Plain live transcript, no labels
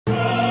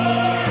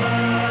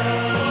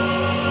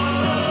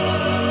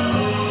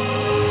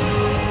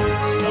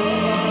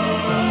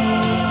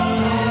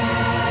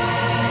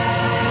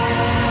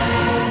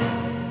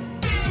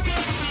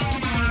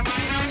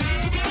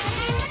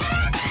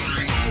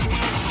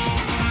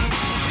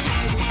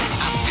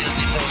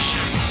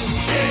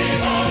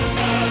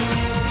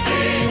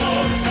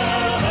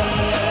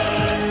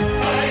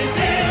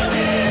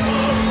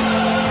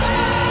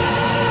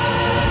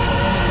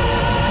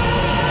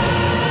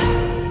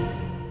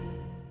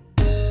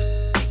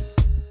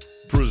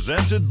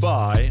Presented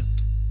by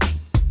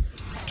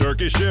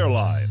Turkish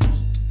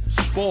Airlines,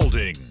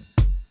 Spalding,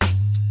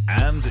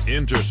 and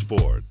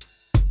Intersport.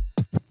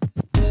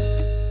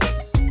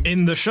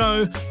 In the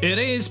show, it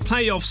is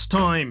playoffs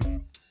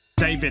time.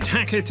 David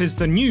Hackett is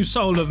the new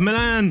soul of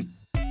Milan.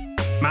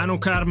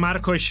 Manuchar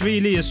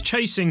Markoishvili is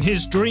chasing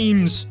his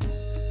dreams.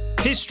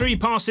 History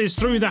passes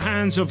through the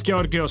hands of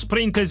Georgios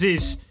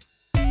Printezis.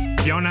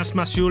 Jonas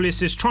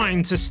Maciulis is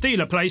trying to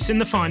steal a place in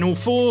the Final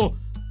Four.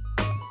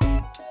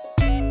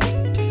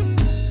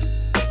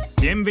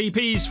 The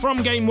MVPs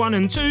from Game 1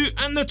 and 2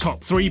 and the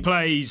top 3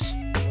 plays.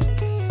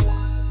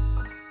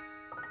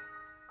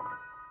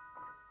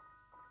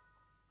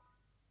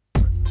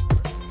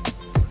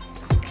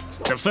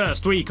 The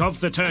first week of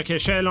the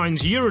Turkish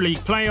Airlines Euroleague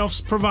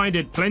playoffs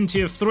provided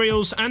plenty of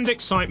thrills and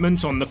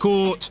excitement on the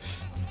court.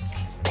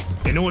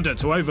 In order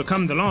to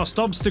overcome the last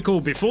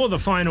obstacle before the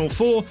Final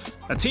Four,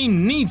 a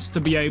team needs to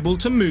be able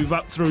to move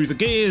up through the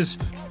gears,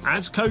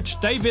 as coach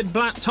David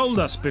Blatt told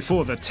us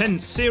before the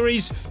tense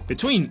series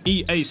between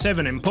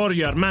EA7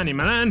 Emporio Armani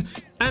Milan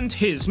and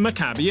his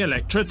Maccabi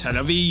Electra Tel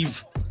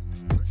Aviv.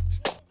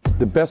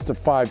 The best of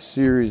 5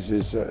 series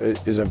is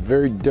a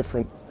very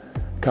different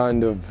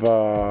kind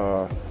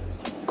of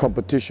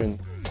competition,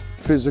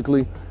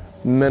 physically,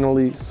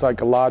 mentally,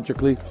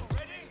 psychologically.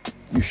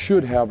 You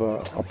should have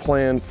a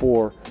plan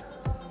for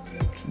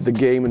the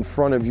game in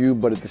front of you,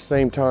 but at the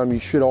same time, you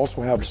should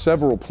also have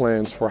several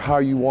plans for how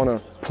you want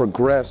to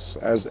progress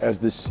as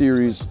this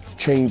series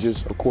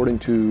changes according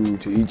to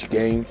each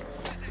game.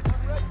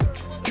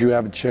 You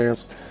have a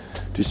chance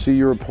to see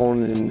your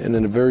opponent and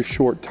in a very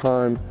short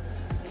time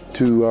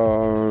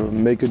to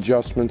make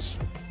adjustments.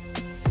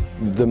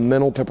 The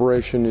mental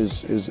preparation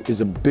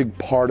is a big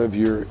part of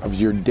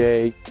your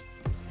day.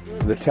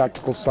 The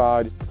tactical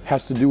side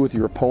has to do with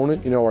your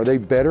opponent. You know, are they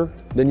better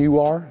than you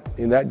are?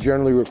 And that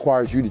generally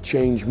requires you to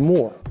change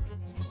more.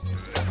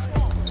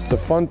 The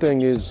fun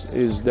thing is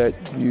that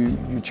you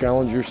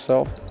challenge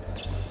yourself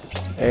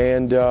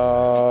and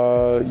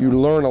you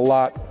learn a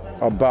lot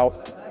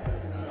about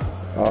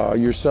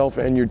yourself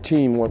and your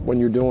team when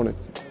you're doing it.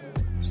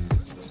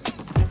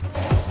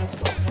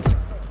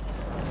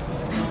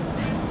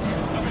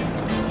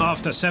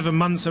 After 7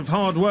 months of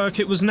hard work,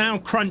 it was now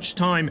crunch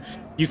time.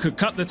 You could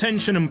cut the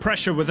tension and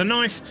pressure with a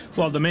knife,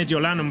 while the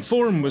Mediolanum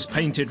Forum was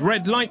painted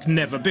red like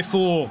never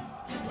before.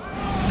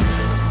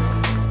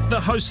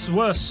 The hosts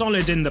were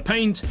solid in the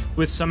paint,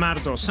 with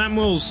Samardo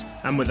Samuels,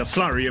 and with a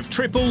flurry of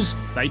triples,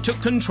 they took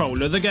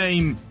control of the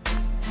game.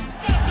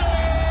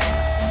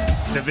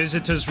 The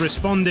visitors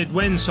responded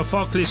when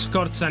Sofoklis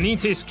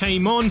Kortsanitis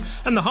came on,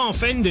 and the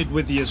half ended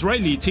with the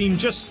Israeli team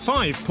just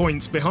 5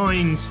 points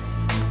behind.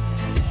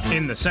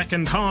 In the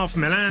second half,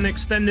 Milan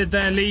extended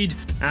their lead,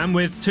 and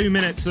with 2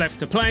 minutes left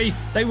to play,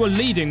 they were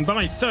leading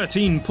by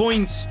 13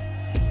 points.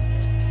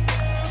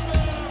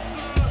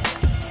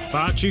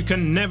 But you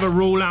can never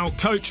rule out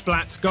Coach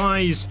Blatt's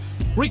guys.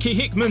 Ricky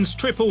Hickman's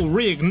triple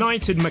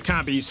reignited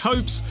Maccabi's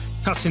hopes,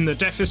 cutting the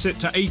deficit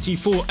to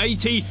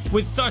 84-80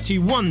 with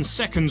 31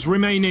 seconds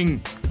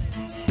remaining.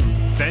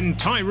 Then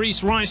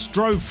Tyrese Rice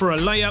drove for a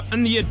layup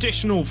and the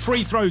additional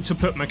free throw to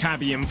put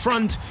Maccabi in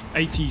front,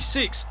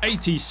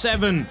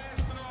 86-87.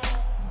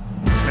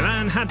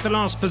 Milan had the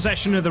last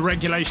possession of the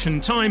regulation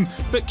time,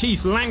 but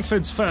Keith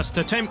Langford's first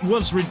attempt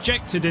was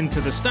rejected into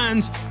the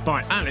stands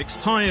by Alex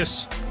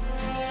Tyus.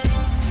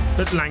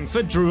 But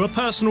Langford drew a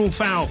personal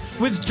foul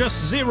with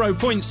just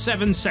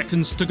 0.7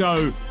 seconds to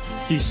go.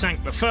 He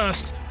sank the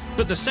first,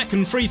 but the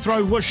second free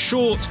throw was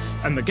short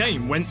and the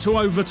game went to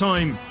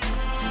overtime.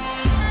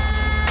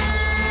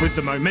 With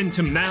the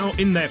momentum now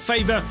in their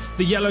favour,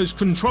 the Yellows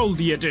controlled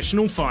the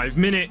additional 5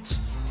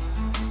 minutes.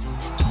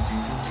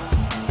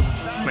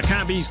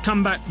 Maccabi's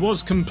comeback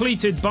was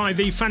completed by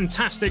the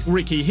fantastic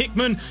Ricky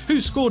Hickman,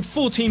 who scored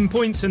 14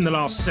 points in the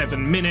last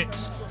 7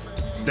 minutes.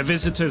 The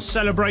visitors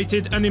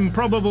celebrated an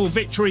improbable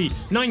victory,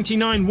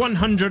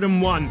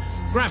 99-101,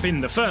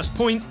 grabbing the first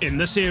point in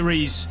the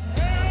series.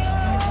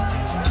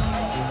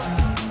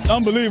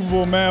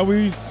 Unbelievable, man.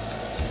 We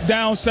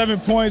down 7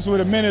 points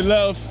with a minute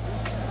left.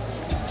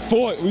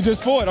 Fought. We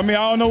just fought. I mean,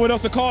 I don't know what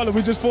else to call it.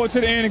 We just fought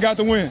to the end and got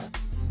the win.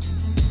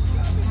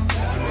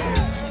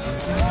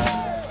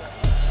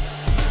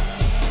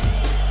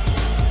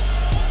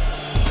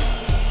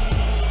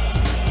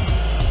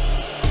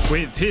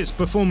 With his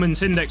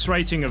performance index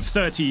rating of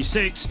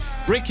 36,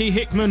 Ricky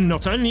Hickman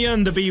not only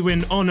earned the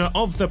B-Win honour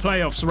of the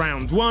playoffs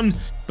round 1,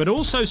 but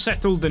also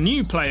settled the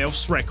new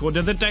playoffs record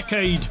of the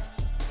decade.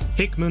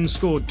 Hickman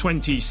scored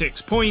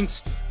 26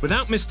 points,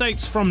 without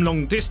mistakes from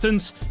long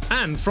distance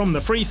and from the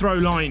free throw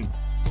line.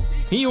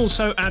 He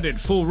also added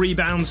 4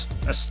 rebounds,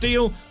 a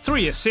steal,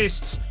 3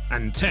 assists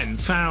and 10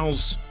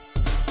 fouls.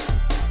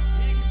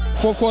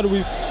 Fourth quarter,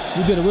 we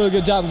did a really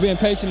good job of being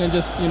patient and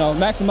just,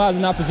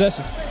 maximizing our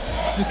possession.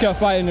 Just kept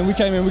fighting and we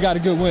came in, we got a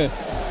good win.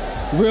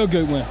 Real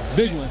good win,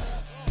 big win.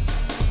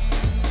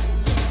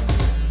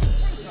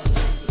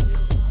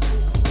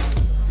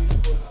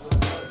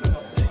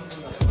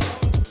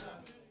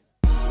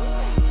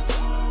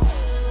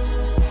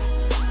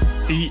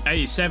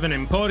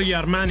 EA7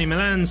 Emporio Armani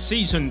Milan's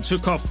season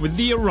took off with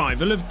the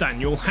arrival of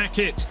Daniel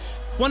Hackett,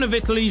 one of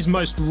Italy's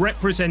most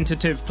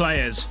representative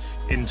players,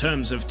 in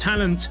terms of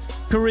talent,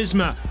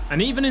 charisma,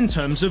 and even in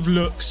terms of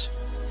looks.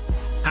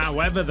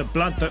 However, the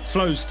blood that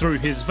flows through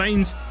his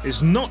veins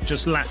is not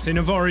just Latin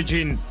of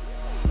origin.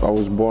 I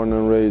was born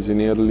and raised in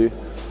Italy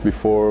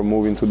before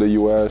moving to the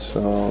US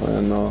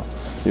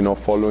and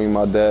following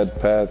my dad's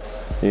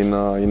path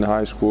in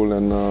high school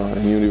and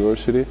in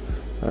university.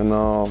 And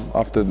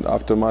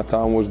after my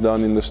time was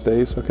done in the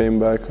States, I came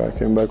back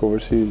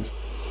overseas.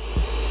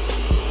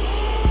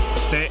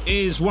 There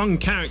is one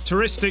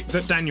characteristic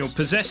that Daniel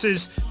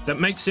possesses that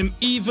makes him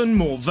even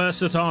more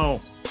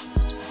versatile.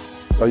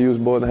 I use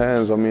both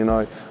hands. I mean,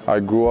 I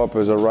grew up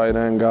as a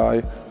right-hand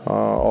guy.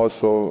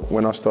 Also,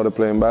 when I started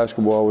playing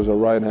basketball, I was a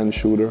right-hand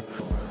shooter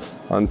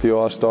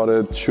until I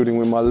started shooting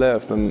with my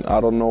left. And I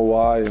don't know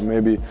why.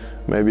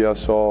 Maybe I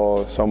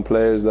saw some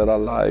players that I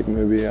like.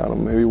 Maybe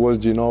it was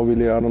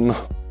Ginobili. I don't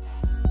know.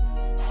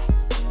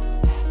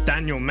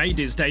 Daniel made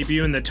his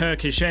debut in the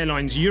Turkish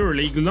Airlines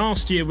Euroleague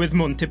last year with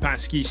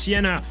Montepaschi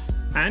Siena,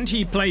 and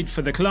he played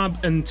for the club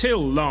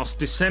until last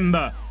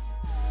December.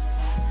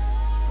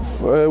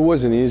 Well, it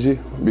wasn't easy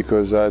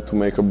because I had to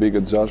make a big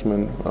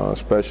adjustment,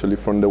 especially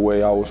from the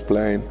way I was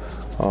playing.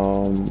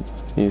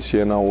 In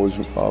Siena, I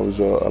was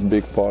a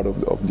big part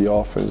of the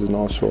offense and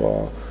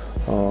also,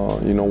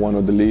 one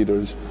of the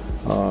leaders.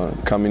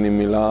 Coming in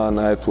Milan,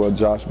 I had to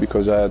adjust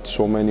because I had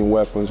so many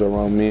weapons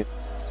around me.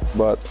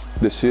 But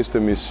the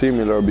system is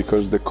similar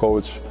because the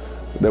coach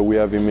that we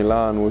have in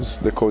Milan was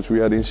the coach we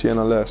had in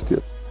Siena last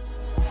year.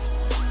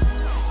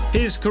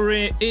 His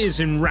career is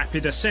in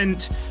rapid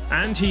ascent,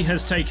 and he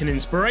has taken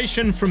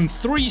inspiration from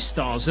 3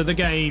 stars of the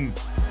game.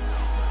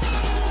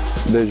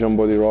 Dejan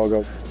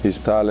Bodiroga, his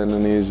talent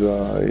and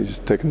his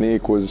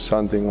technique was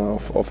something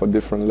of a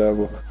different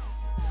level.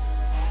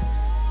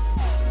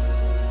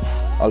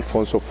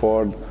 Alfonso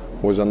Ford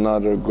was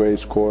another great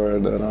scorer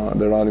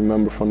that I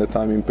remember from the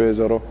time in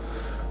Pesaro,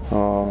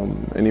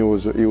 and he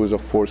was a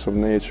force of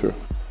nature.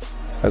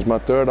 As my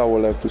third, I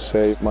would have to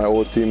say my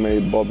old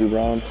teammate Bobby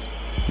Brown,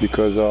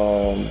 because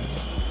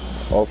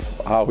of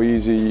how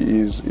easy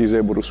he's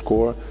able to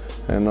score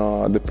and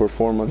the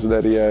performance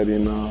that he had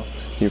in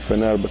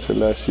Fenerbahce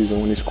last season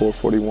when he scored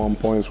 41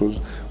 points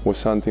was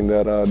something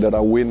that I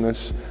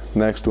witnessed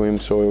next to him,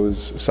 so it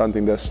was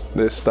something that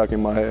stuck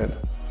in my head.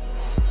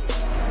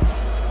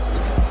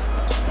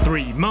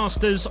 3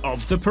 masters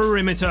of the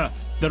perimeter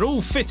that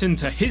all fit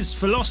into his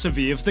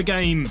philosophy of the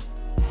game.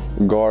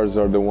 Guards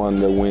are the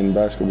ones that win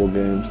basketball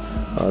games.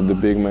 The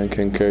big man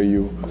can carry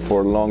you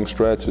for long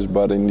stretches,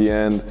 but in the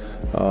end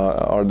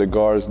are the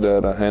guards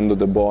that handle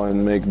the ball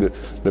and make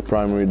the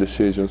primary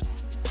decisions.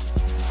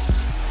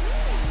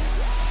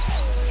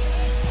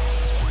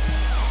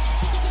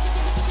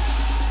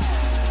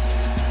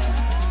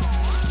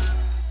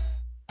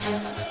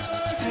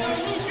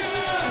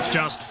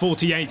 Just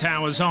 48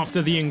 hours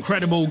after the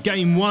incredible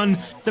Game 1,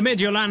 the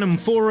Mediolanum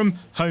Forum,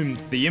 home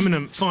to the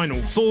imminent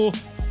Final Four,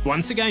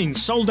 once again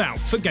sold out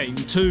for Game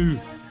 2.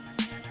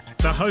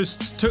 The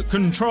hosts took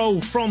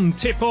control from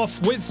tip-off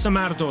with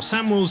Samardo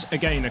Samuels,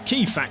 again a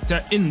key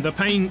factor in the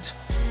paint.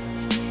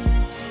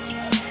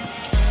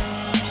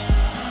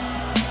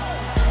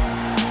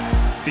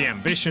 The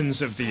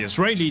ambitions of the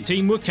Israeli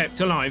team were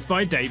kept alive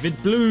by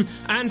David Blue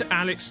and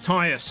Alex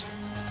Tyus,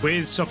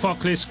 with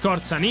Sophocles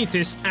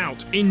Kortsanitis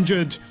out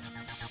injured.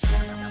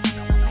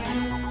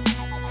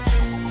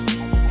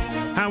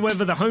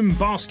 However, the home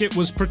basket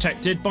was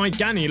protected by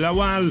Gani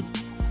Lawal.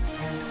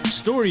 The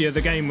story of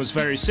the game was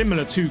very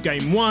similar to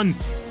Game 1,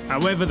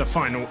 however the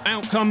final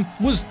outcome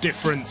was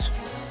different.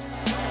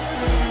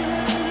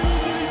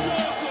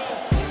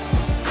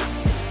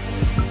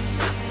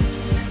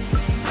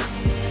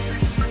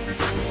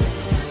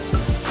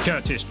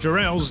 Curtis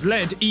Jarrells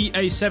led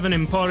EA7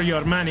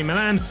 Emporio Armani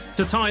Milan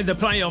to tie the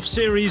playoff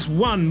series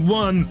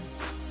 1-1.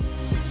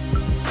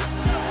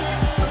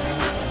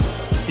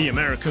 The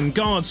American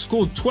guard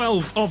scored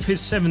 12 of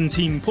his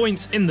 17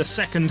 points in the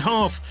second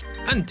half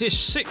and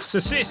dished 6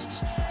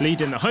 assists,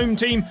 leading the home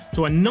team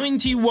to a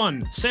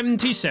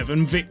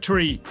 91-77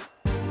 victory.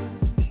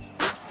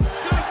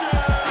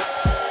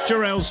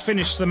 Jarrells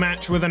finished the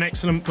match with an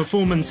excellent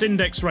performance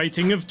index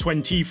rating of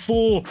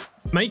 24,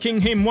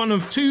 making him one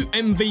of 2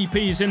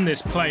 MVPs in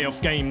this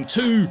playoff Game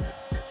 2.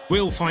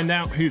 We'll find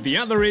out who the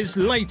other is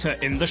later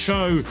in the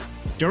show.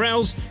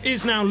 Jarrells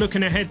is now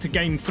looking ahead to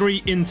Game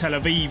 3 in Tel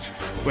Aviv,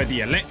 where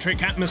the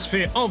electric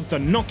atmosphere of the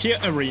Nokia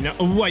Arena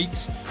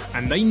awaits,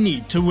 and they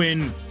need to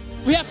win.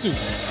 We have to.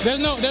 There's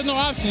no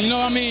option, you know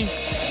what I mean?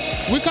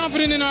 We're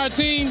confident in our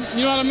team,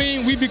 you know what I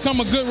mean? We become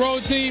a good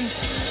road team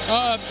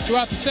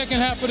throughout the second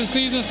half of the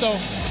season, so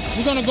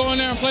we're going to go in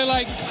there and play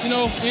like,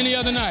 any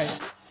other night.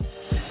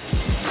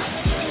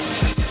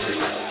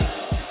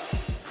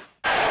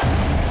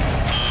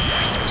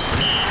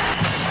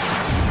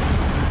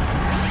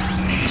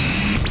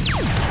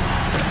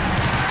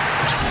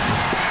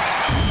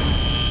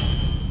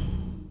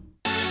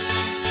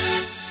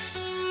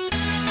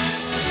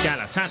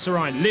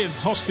 Galatasaray Live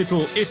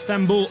Hospital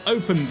Istanbul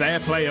opened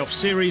their playoff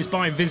series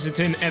by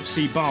visiting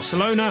FC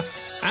Barcelona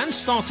and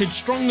started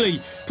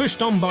strongly,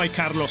 pushed on by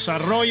Carlos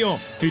Arroyo,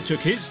 who took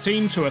his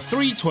team to a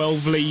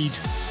 3-12 lead.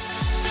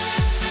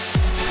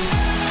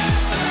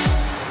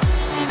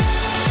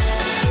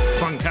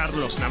 Juan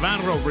Carlos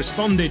Navarro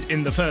responded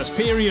in the first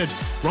period,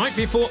 right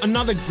before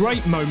another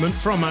great moment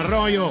from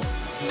Arroyo.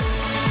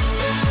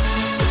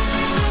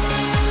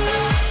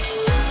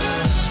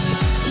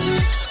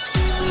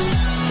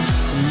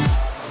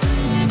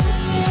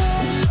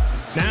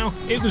 Now,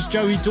 it was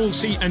Joey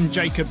Dulci and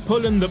Jacob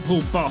Pullen that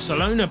pulled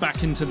Barcelona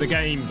back into the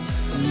game.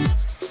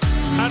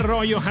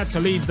 Arroyo had to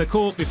leave the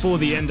court before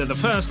the end of the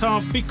first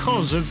half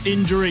because of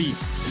injury.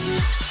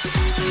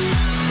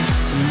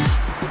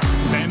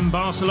 Then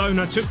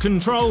Barcelona took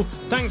control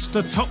thanks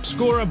to top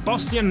scorer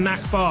Bostian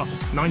Nachbar,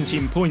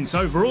 19 points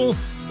overall,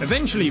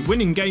 eventually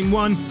winning game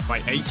 1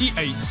 by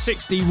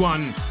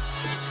 88-61.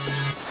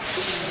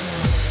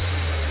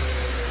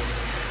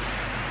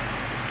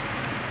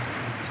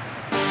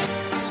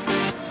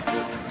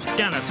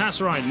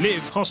 Galatasaray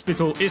Live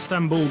Hospital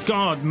Istanbul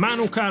guard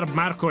Manuchar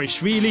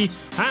Markoishvili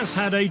has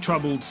had a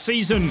troubled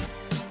season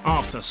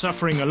after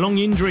suffering a long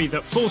injury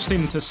that forced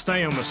him to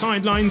stay on the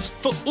sidelines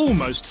for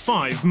almost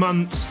 5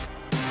 months.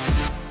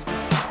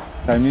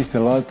 I missed a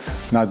lot,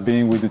 not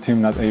being with the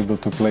team, not able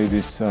to play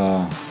this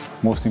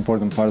most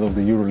important part of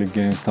the Euroleague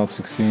games, top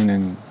 16,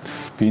 and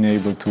being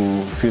able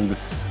to feel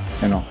this,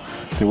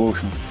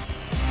 devotion.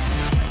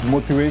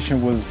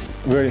 Motivation was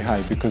very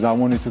high because I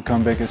wanted to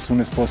come back as soon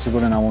as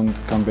possible and I wanted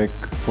to come back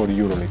for the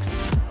Euroleague.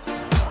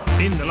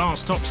 In the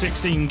last top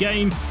 16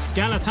 game,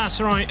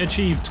 Galatasaray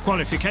achieved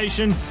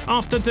qualification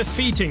after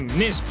defeating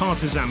NIS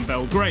Partizan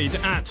Belgrade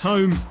at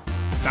home.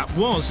 That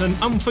was an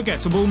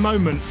unforgettable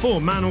moment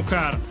for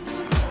Manuchar.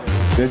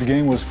 That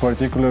game was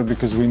particular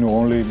because we knew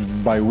only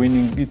by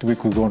winning it we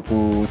could go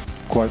to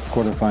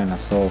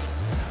quarterfinals. So,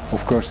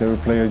 of course, every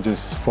player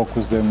just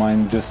focused their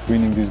mind just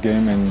winning this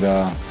game, and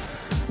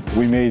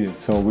we made it.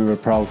 So we were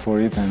proud for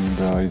it, and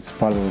it's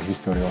part of the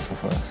history also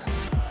for us.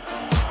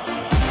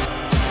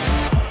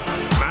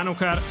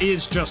 Manuchar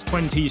is just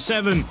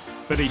 27,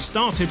 but he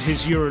started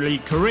his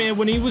Euroleague career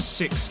when he was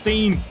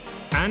 16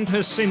 and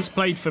has since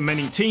played for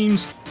many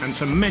teams and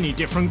for many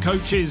different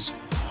coaches.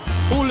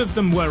 All of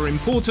them were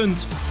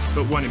important,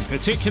 but one in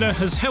particular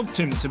has helped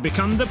him to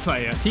become the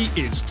player he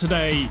is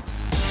today.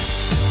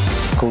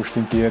 Coach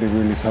Timpieri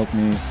really helped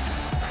me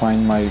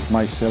find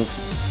myself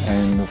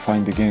and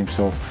find the game.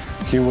 So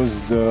he was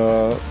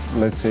the,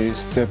 let's say,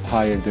 step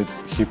higher that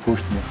he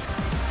pushed me.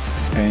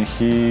 And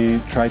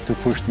he tried to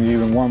push me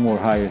even one more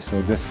higher,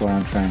 so that's what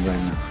I'm trying right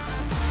now.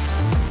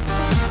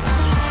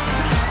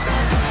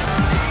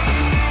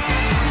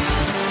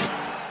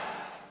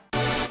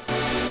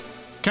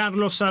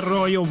 Carlos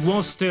Arroyo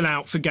was still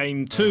out for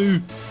game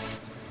 2.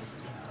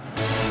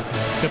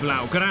 The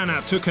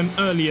Blaugrana took an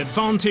early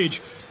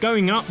advantage,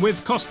 going up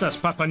with Kostas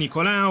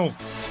Papanikolaou.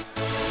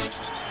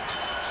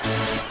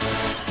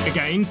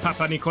 Again,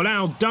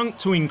 Papanikolaou dunked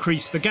to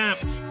increase the gap,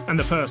 and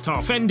the first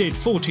half ended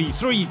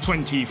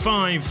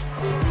 43-25.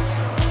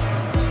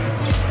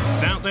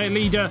 Without their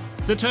leader,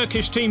 the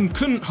Turkish team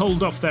couldn't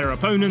hold off their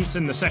opponents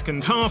in the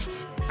second half,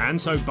 and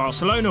so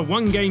Barcelona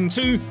won game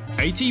 2,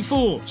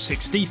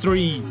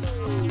 84-63.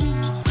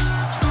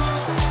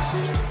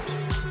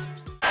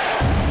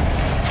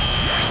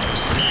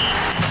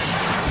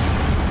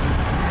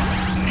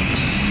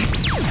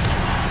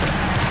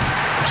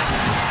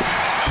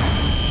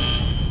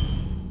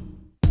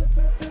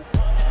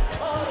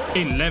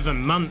 "11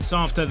 months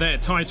after their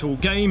title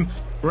game,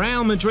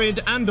 Real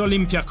Madrid and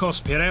Olympiacos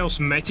Piraeus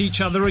met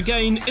each other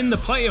again in the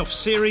playoff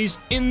series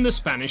in the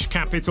Spanish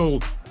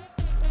capital.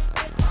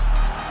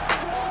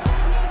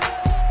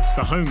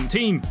 The home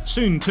team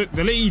soon took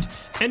the lead,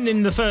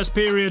 ending the first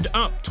period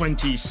up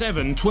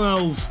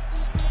 27-12.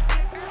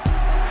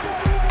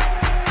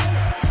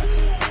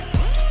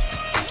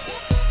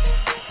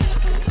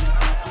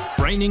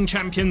 Reigning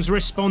champions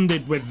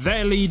responded with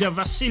their leader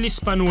Vasilis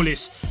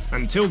Spanoulis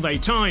until they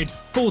tied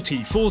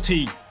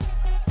 40-40.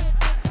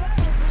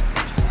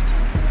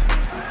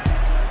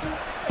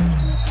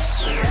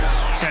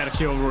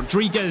 Sergio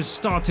Rodriguez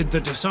started the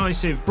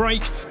decisive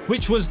break,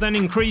 which was then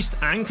increased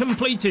and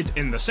completed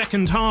in the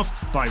second half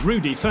by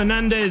Rudy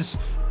Fernandez,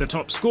 the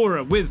top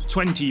scorer with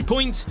 20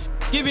 points,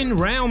 giving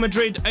Real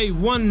Madrid a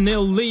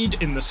 1-0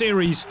 lead in the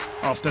series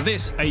after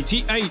this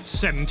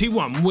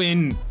 88-71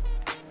 win.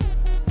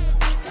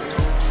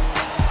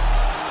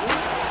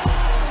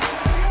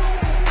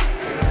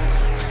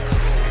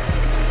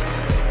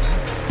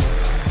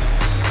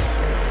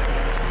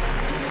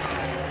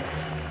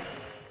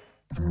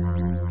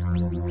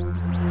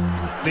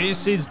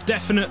 This is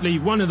definitely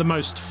one of the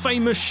most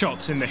famous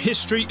shots in the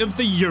history of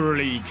the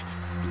Euroleague.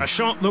 A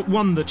shot that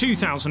won the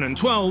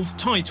 2012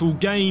 title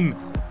game.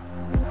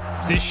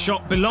 This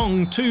shot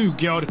belonged to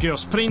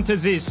Georgios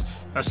Printezis,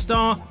 a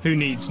star who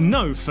needs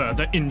no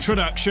further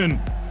introduction.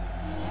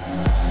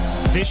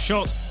 This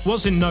shot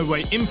was in no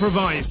way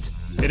improvised.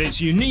 It is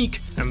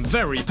unique and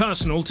very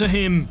personal to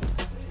him.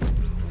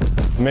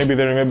 Maybe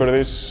they remember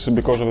this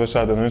because of the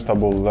shot in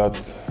Istanbul,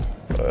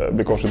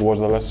 because it was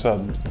the last shot.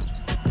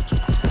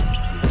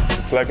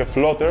 It's like a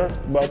floater,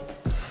 but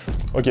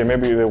okay,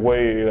 maybe the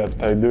way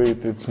that I do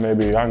it, it's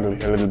maybe angry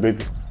a little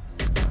bit.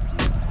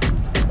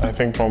 I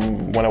think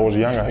from when I was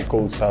young, I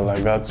could shot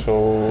like that,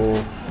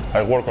 so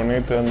I work on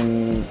it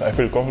and I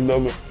feel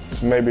comfortable.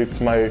 Maybe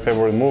it's my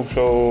favorite move,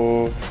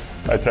 so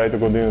I try to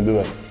continue to do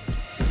that.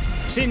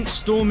 Since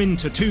storming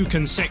to 2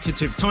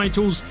 consecutive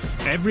titles,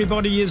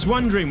 everybody is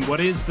wondering what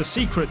is the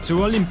secret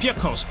to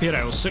Olympiacos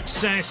Piraeus'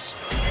 success.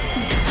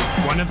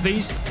 One of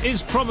these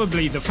is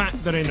probably the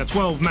fact that in a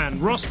 12-man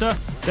roster,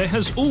 there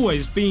has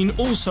always been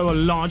also a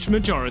large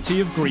majority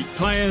of Greek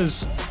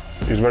players.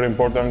 It's very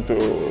important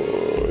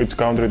to each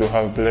country to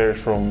have players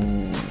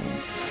from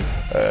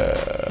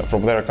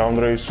their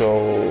country,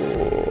 so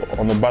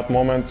on the bad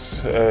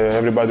moments,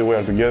 everybody we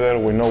are together,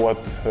 we know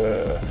what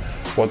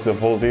the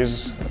fault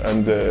is,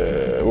 and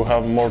we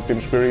have more team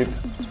spirit.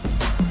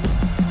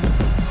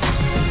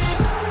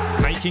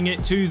 Making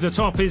it to the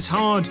top is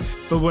hard,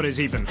 but what is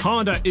even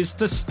harder is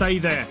to stay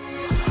there.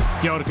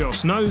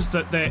 Georgios knows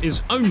that there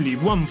is only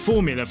one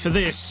formula for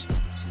this.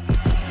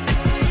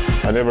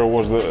 I never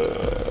was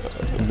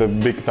the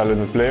big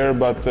talented player,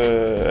 but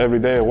every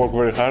day I work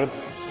very hard,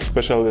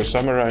 especially this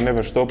summer. I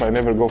never stop, I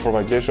never go for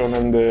vacation,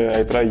 and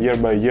I try year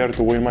by year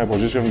to win my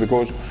position,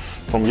 because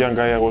from young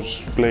guy I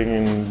was playing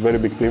in very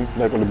big team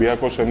like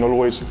Olympiacos, and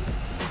always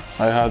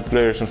I had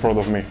players in front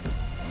of me.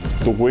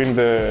 To win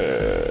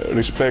the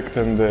respect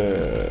and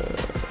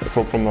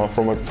from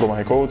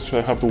my coach,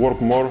 I have to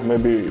work more,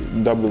 maybe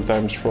double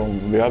times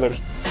from the others.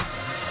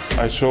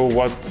 I saw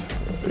what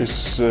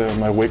is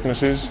my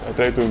weaknesses, I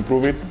try to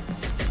improve it,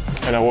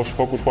 and I was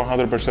focused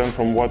 100%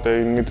 from what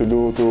I need to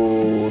do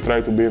to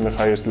try to be in the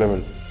highest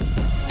level.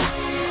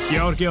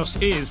 Georgios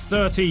is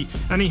 30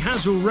 and he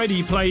has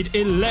already played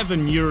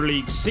 11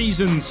 Euroleague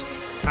seasons.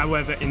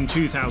 However, in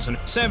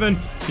 2007,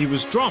 he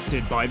was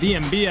drafted by the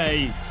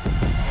NBA.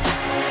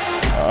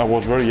 I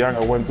was very young.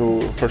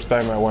 First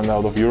time I went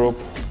out of Europe.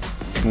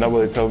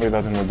 Nobody told me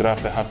that in the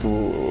draft I have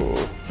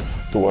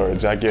to wear a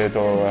jacket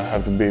or I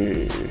have to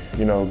be,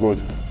 good.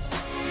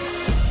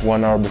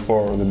 1 hour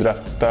before the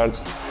draft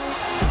starts,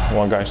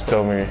 one guy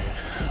tells me,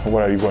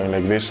 "Where are you going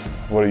like this?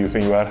 Where do you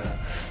think you are?"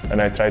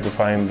 And I try to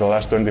find the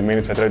last 20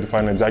 minutes. I try to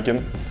find a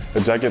jacket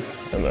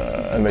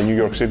in New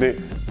York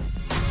City.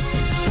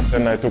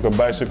 Then I took a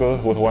bicycle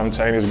with one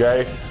Chinese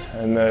guy,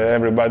 and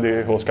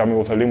everybody was coming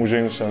with the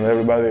limousines, and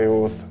everybody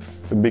with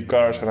the big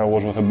cars, and I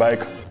was with a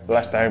bike.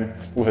 Last time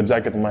with a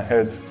jacket on my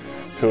head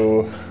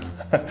to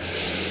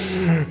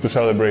to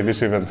celebrate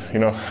this event.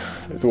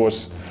 It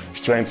was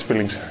strange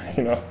feelings.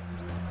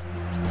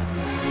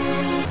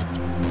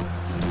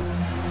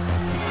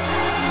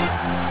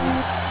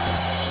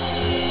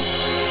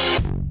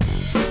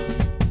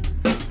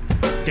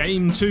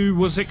 Game 2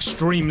 was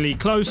extremely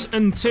close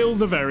until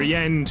the very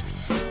end.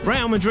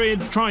 Real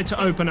Madrid tried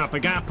to open up a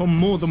gap on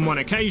more than one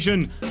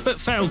occasion, but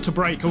failed to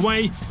break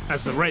away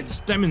as the Reds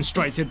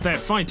demonstrated their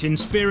fighting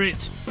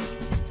spirit.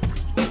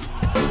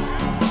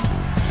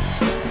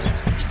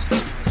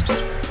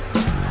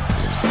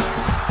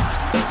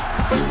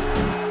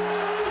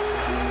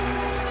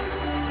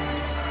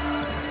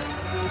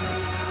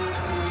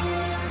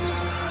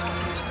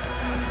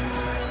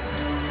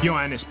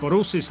 Jonas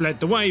Maciulis led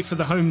the way for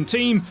the home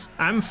team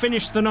and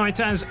finished the night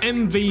as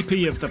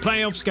MVP of the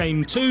playoffs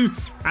Game 2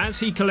 as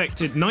he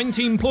collected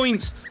 19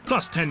 points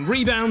plus 10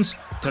 rebounds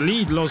to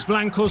lead Los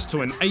Blancos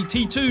to an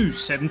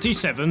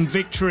 82-77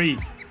 victory.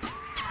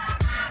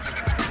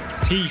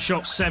 He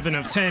shot 7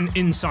 of 10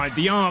 inside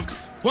the arc,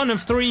 1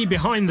 of 3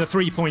 behind the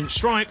three-point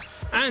stripe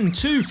and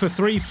 2 for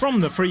 3 from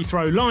the free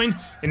throw line,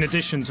 in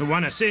addition to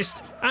 1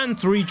 assist and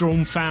 3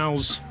 drawn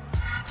fouls.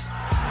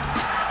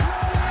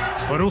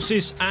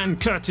 Maciulis and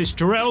Curtis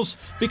Jarrells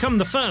become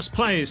the first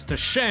players to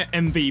share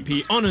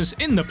MVP honours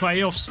in the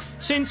playoffs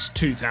since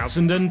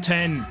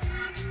 2010.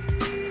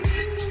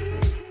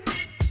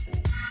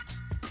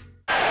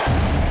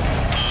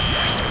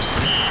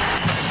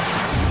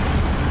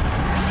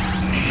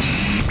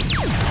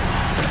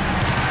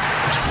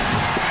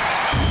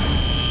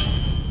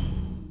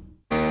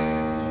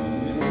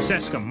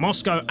 CSKA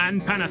Moscow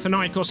and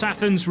Panathinaikos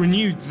Athens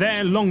renewed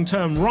their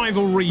long-term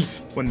rivalry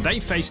when they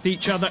faced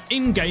each other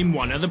in Game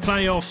 1 of the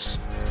playoffs.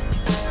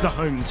 The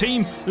home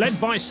team, led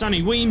by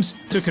Sonny Weems,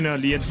 took an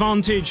early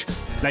advantage,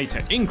 later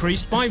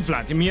increased by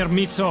Vladimir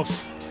Mitsov.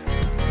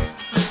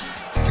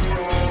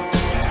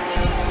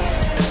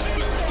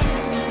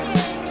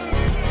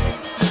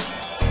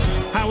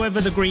 However,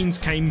 the Greens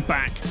came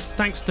back,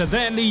 thanks to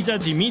their leader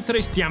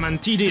Dimitris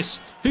Diamantidis,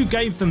 who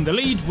gave them the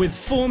lead with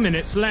 4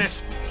 minutes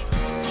left.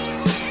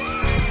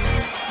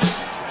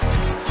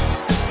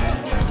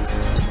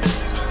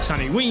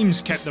 Sonny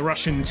Weems kept the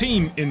Russian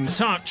team in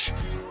touch.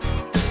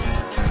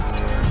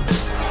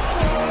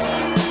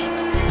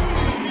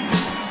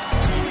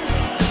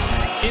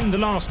 In the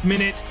last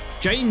minute,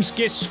 James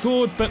Gist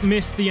scored but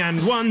missed the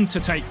and one to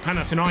take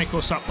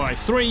Panathinaikos up by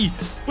 3,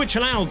 which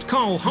allowed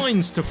Karl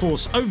Heinz to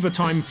force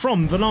overtime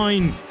from the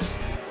line.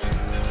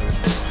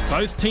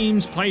 Both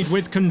teams played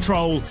with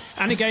control,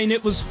 and again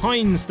it was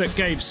Heinz that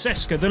gave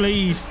CSKA the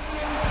lead.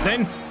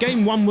 Then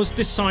game 1 was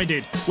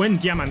decided when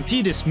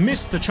Diamantidis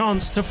missed the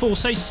chance to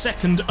force a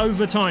second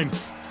overtime,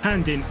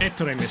 handing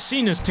Ettore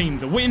Messina's team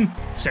the win,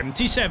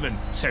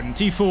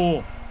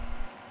 77-74.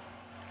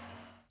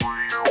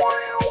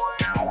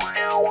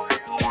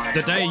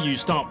 The day you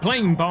start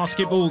playing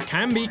basketball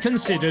can be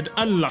considered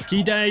a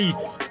lucky day.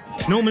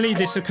 Normally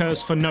this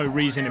occurs for no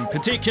reason in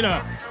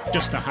particular,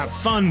 just to have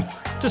fun,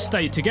 to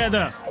stay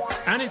together,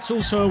 and it's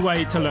also a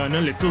way to learn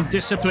a little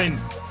discipline.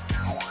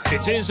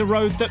 It is a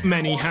road that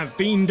many have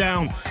been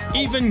down,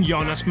 even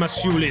Jonas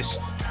Maciulis,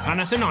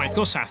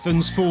 Panathinaikos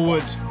Athens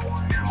forward.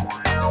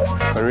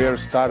 Career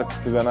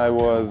started when I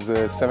was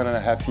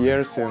 7.5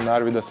 years in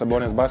Arvydas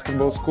Sabonis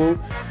basketball school.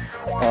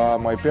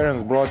 My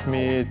parents brought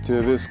me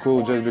to this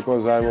school just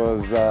because I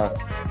was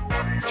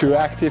too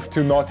active,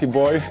 too naughty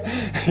boy.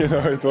 You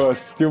know, it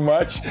was too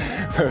much.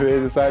 So they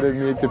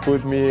decided to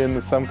put me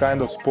in some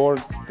kind of sport,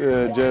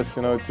 just,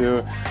 you know,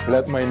 to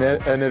let my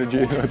energy,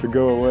 you know, to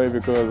go away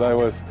because I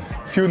was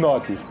too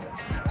naughty.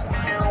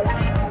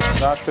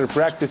 After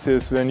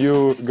practices, when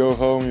you go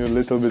home, you're a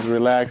little bit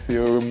relaxed,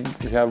 you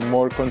have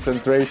more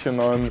concentration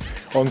on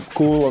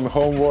school, on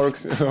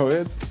homework, you know,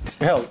 it's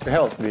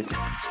helped me.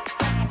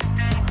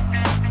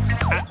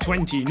 At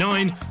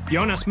 29,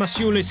 Jonas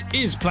Maciulis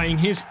is playing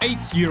his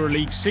 8th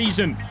Euroleague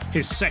season,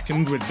 his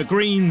 2nd with the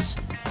Greens.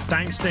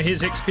 Thanks to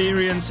his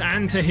experience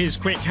and to his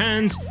quick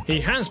hands,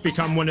 he has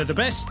become one of the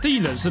best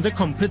stealers of the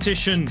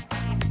competition.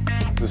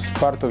 It's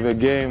part of the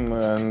game,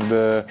 and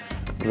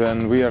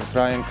when we are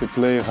trying to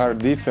play hard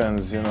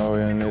defense, you know,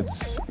 and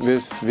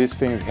these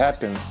things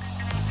happen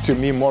to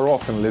me more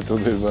often a little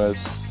bit, but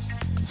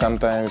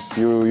sometimes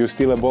you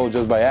steal a ball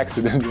just by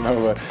accident, you know.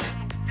 But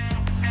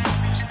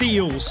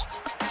steals,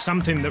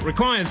 something that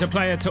requires a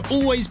player to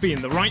always be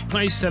in the right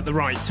place at the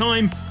right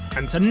time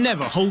and to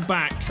never hold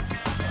back.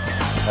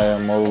 I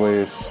am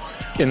always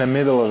in the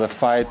middle of the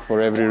fight for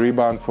every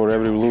rebound, for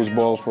every loose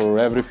ball, for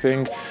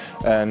everything,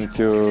 and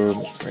to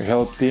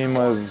help team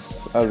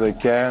as I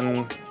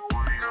can.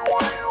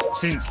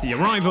 Since the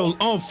arrival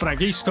of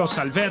Fragiskos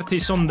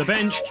Alvertis on the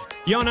bench,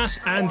 Jonas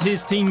and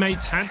his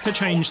teammates had to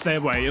change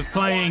their way of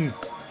playing.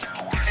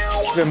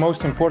 The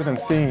most important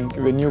thing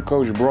the new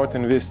coach brought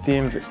in this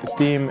team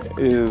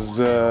is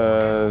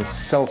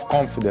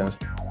self-confidence.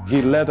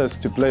 He led us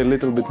to play a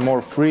little bit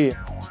more free.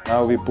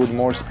 Now we put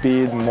more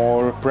speed,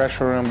 more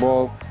pressure on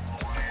ball.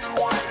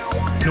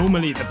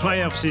 Normally the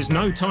playoffs is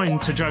no time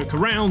to joke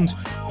around,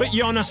 but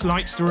Jonas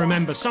likes to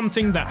remember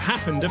something that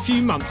happened a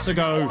few months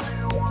ago.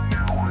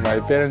 My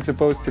parents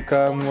supposed to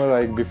come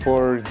like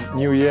before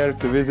New Year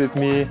to visit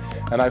me,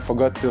 and I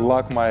forgot to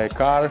lock my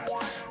car,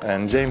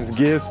 and James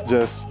Giss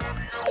just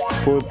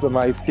put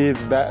my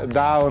seats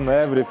down,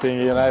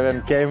 everything, and I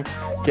then came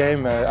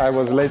I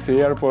was late to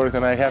the airport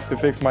and I have to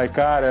fix my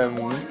car, and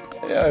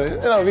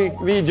you know,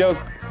 we joke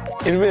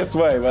in this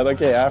way, but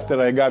okay, after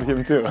I got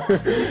him too.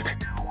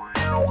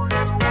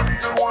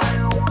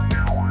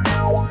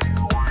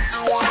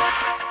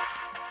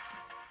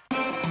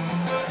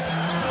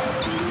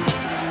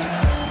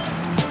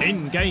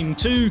 In Game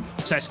 2,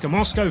 CSKA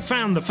Moscow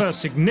found the first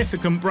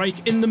significant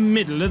break in the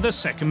middle of the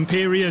second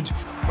period,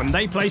 when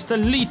they placed a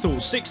lethal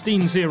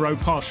 16-0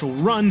 partial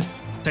run,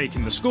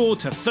 taking the score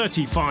to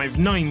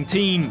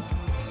 35-19.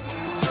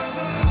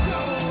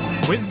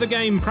 With the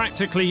game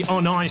practically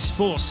on ice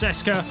for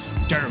CSKA,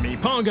 Jeremy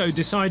Pargo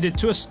decided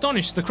to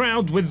astonish the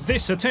crowd with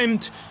this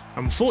attempt,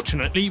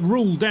 unfortunately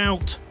ruled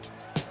out.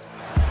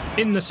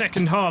 In the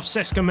second half,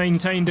 CSKA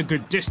maintained a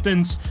good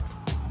distance,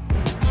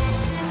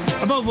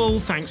 above all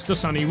thanks to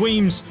Sonny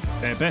Weems,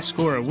 their best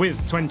scorer with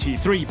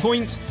 23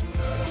 points,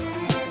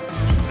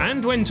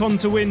 and went on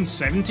to win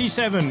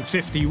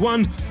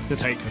 77-51 to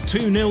take a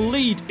 2-0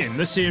 lead in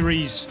the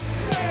series.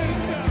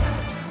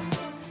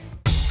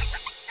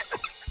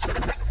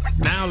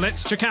 Now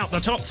let's check out the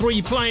top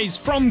 3 plays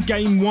from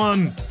Game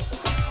 1.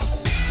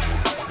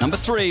 Number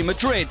 3,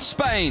 Madrid,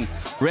 Spain.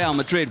 Real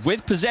Madrid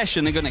with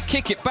possession. They're going to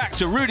kick it back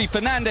to Rudy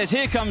Fernandez.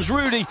 Here comes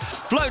Rudy,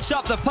 floats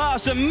up the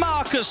pass, and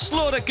Marcus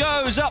Slaughter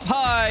goes up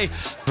high,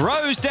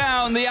 throws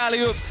down the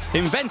alley-oop.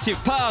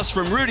 Inventive pass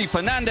from Rudy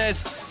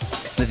Fernandez.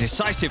 The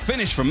decisive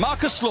finish from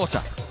Marcus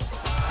Slaughter.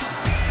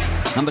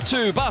 Number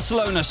 2,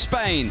 Barcelona,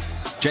 Spain.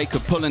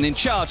 Jacob Pullen in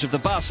charge of the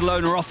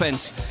Barcelona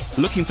offense.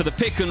 Looking for the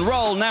pick and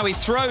roll. Now he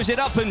throws it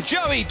up, and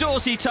Joey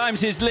Dorsey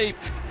times his leap.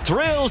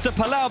 Thrills the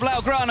Palau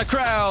Blaugrana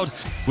crowd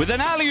with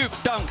an alley-oop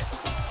dunk.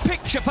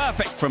 Picture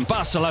perfect from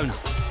Barcelona.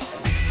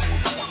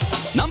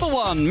 Number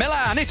 1,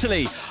 Milan,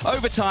 Italy.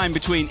 Overtime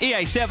between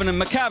EA7 and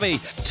Maccabi.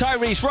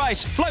 Tyrese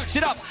Rice floats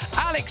it up.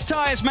 Alex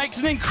Tyres makes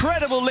an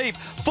incredible leap,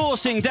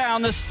 forcing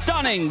down the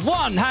stunning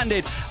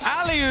one-handed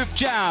alley-oop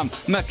jam.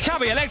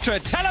 Maccabi Electra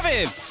Tel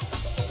Aviv.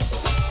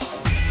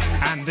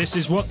 And this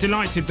is what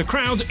delighted the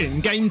crowd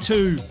in Game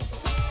 2.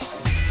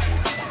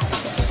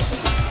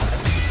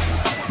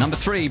 Number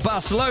 3,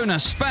 Barcelona,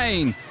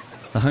 Spain.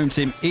 The home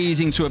team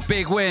easing to a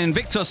big win.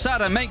 Victor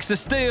Sada makes the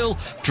steal,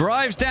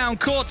 drives down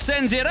court,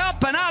 sends it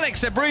up, and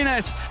Alex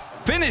Abrines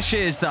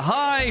finishes the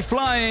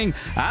high-flying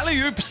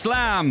alley-oop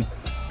slam,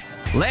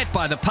 led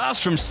by the pass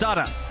from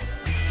Sutter.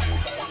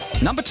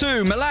 Number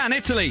 2, Milan,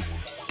 Italy.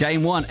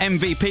 Game 1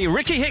 MVP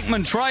Ricky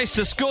Hickman tries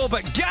to score,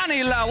 but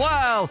Gani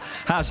Lawal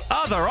has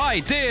other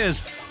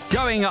ideas,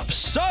 going up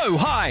so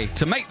high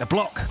to make the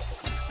block.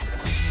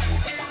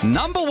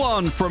 Number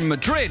 1 from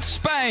Madrid,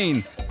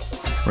 Spain.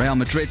 Real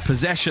Madrid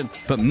possession,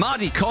 but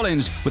Marty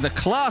Collins with a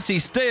classy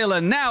steal,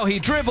 and now he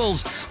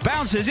dribbles,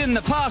 bounces in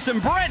the pass,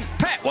 and Brent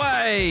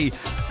Petway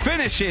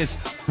finishes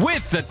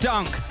with the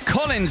dunk.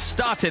 Collins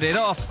started it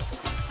off.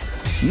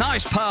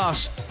 Nice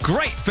pass,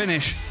 great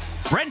finish.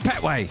 Brent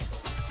Petway.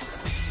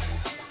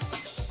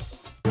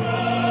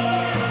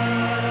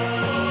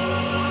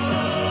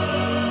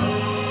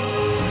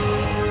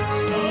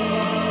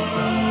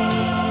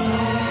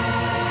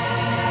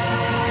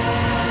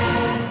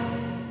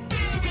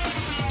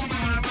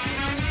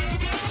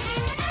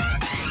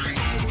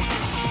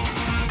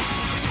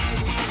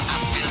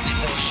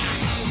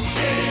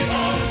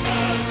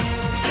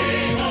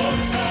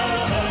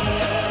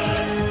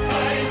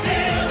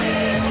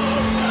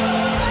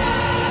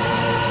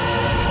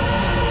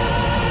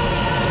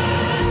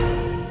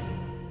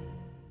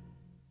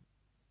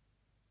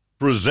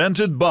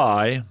 Presented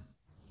by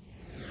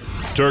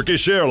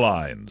Turkish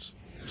Airlines,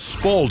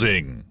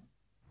 Spalding,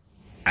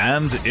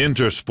 and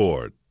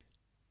Intersport.